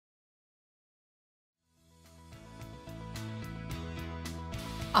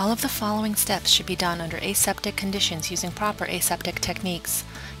All of the following steps should be done under aseptic conditions using proper aseptic techniques.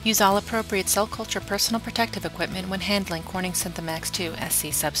 Use all appropriate cell culture personal protective equipment when handling Corning Synthemax 2 SC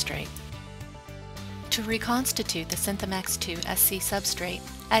substrate. To reconstitute the Synthemax 2 SC substrate,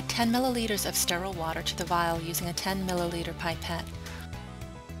 add 10 milliliters of sterile water to the vial using a 10 milliliter pipette.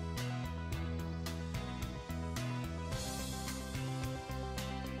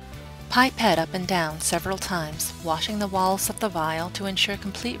 Pipette up and down several times, washing the walls of the vial to ensure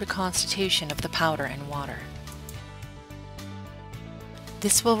complete reconstitution of the powder and water.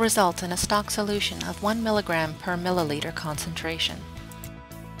 This will result in a stock solution of 1 milligram per milliliter concentration.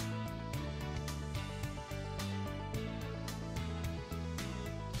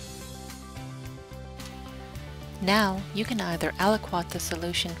 Now, you can either aliquot the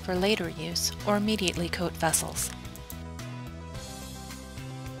solution for later use or immediately coat vessels.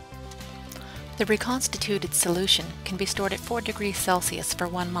 The reconstituted solution can be stored at 4 degrees Celsius for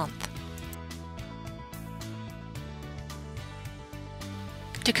 1 month.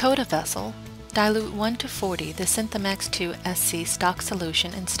 To coat a vessel, dilute 1 to 40 the Synthemax 2 SC stock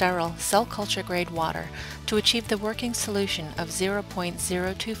solution in sterile cell culture grade water to achieve the working solution of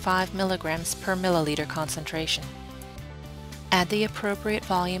 0.025 milligrams per milliliter concentration. Add the appropriate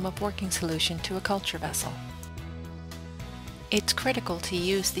volume of working solution to a culture vessel. It's critical to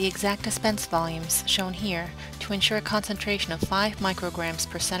use the exact dispense volumes shown here to ensure a concentration of 5 micrograms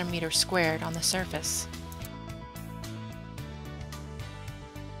per centimeter squared on the surface.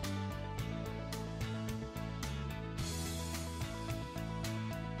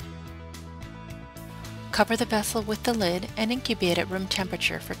 Cover the vessel with the lid and incubate at room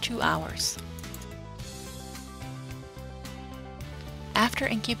temperature for 2 hours. After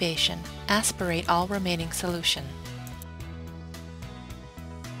incubation, aspirate all remaining solution.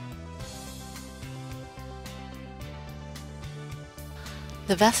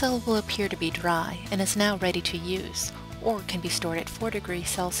 The vessel will appear to be dry and is now ready to use, or can be stored at 4 degrees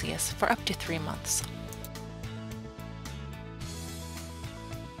Celsius for up to 3 months.